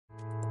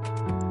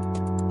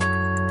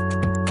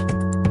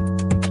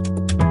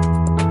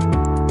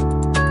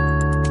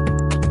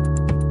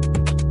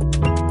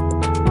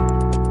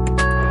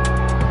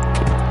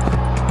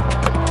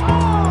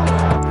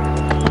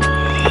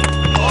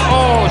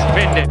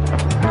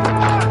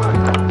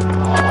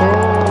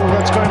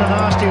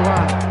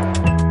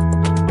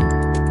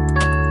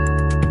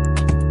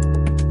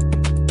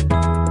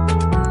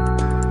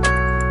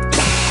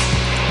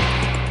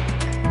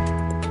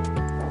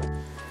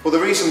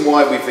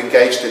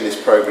in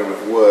this programme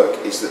of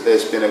work is that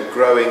there's been a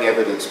growing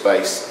evidence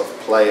base of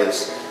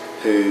players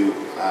who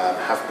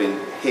have been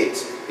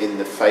hit in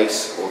the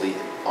face or the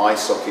eye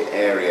socket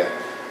area,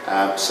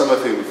 some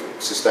of whom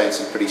have sustained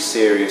some pretty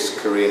serious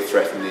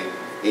career-threatening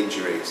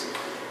injuries.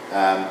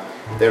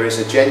 There is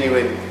a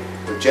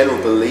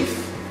general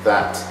belief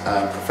that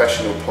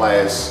professional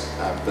players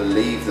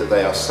believe that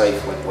they are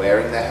safe when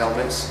wearing their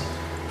helmets,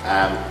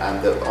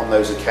 and that on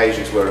those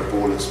occasions where a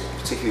ball has,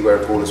 particularly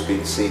where a ball has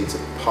been seen to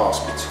pass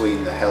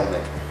between the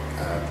helmet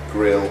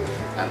grille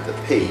and the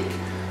peak,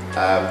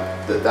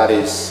 that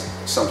is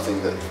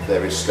something that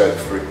there is scope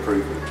for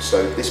improvement.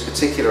 So this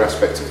particular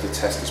aspect of the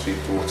test has been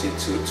brought in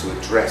to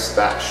address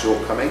that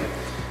shortcoming,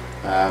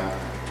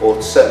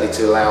 or certainly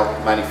to allow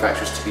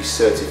manufacturers to be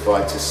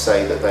certified to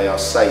say that they are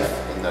safe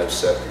in those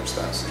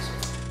circumstances.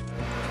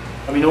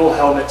 I mean, all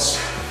helmets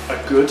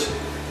are good.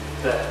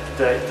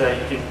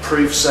 They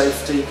improve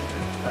safety.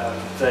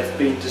 They've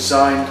been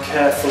designed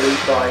carefully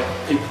by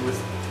people with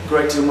a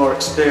great deal more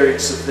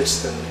experience of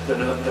this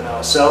than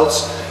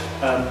ourselves.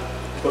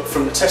 But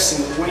from the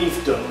testing that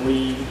we've done,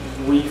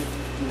 we've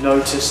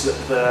noticed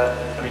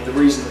that the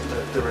reason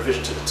that the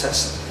revision to the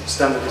test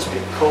standard is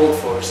being called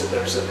for is that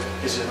there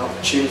is an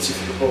opportunity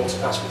for the ball to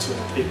pass between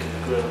the peak and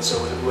the grille, and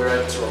so we're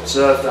able to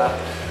observe that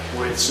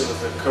with some of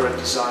the current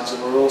designs,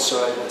 and we're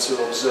also able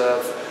to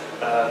observe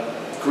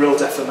grille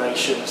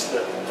deformations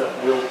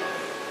that will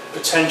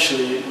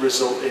potentially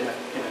result in a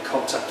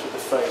contact with the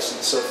face,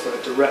 and so for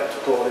a direct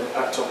ball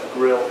impact on the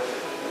grille,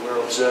 we're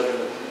observing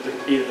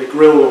that either the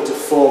grille will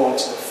deform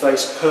onto the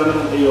face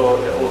permanently, or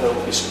there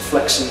will be some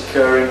flexing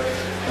occurring.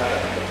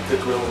 The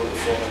grille will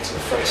deform onto the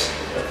face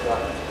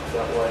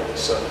that way.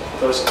 So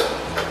those are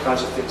the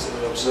kinds of things that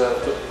we observe.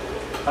 But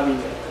I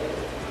mean,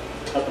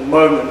 at the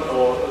moment,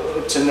 or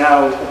up to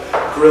now,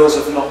 grilles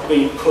have not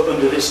been put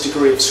under this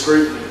degree of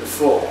scrutiny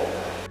before.